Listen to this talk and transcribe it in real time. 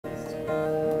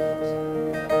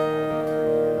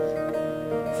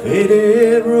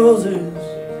Faded roses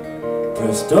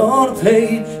pressed on a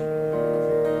page.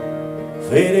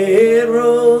 Faded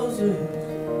roses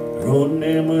rolling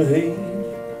in with age.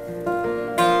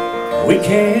 We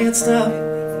can't stop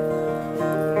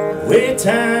the way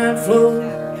time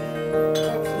flows.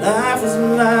 Life is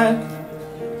like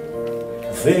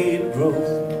a faded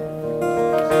rose.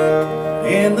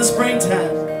 In the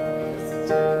springtime, when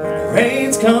the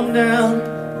rains come down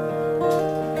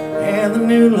and the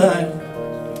new life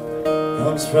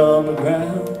comes from the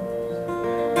ground,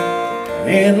 and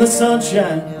in the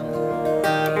sunshine,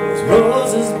 those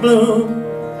roses bloom,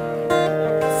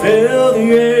 fill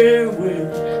the air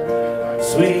with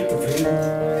sweet perfume.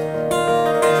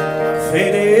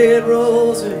 Faded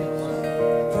roses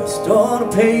pressed on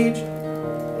a page.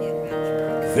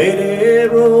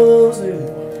 Faded roses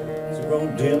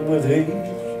grown dim with age.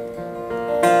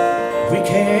 We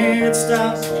can't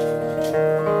stop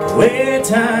the way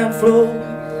time flows.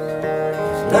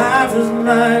 Life is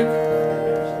like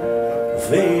a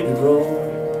faded rose.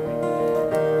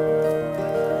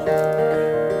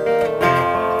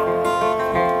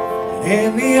 And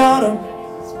in the autumn,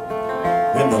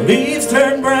 when the leaves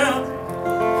turn brown,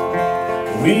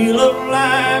 the wheel of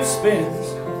life spins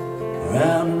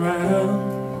round and round.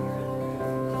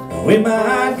 We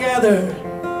might gather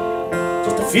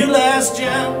just a few last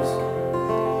gems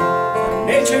from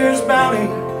nature's bounty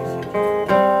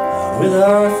with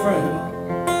our friend.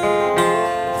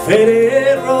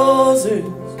 Faded roses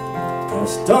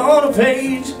pressed on a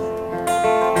page.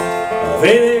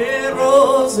 Faded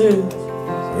roses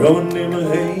growing in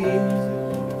with age.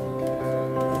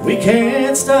 We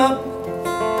can't stop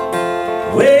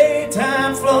the way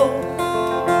time flows.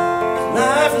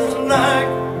 Life is like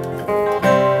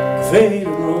faded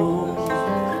rose.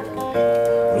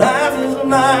 Life is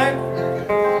like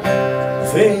a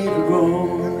faded rose.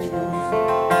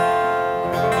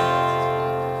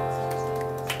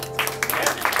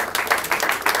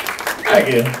 Thank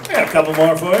you. I got a couple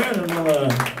more for you, and then we'll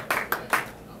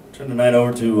turn the night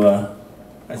over to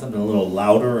something a little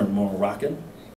louder and more rockin'.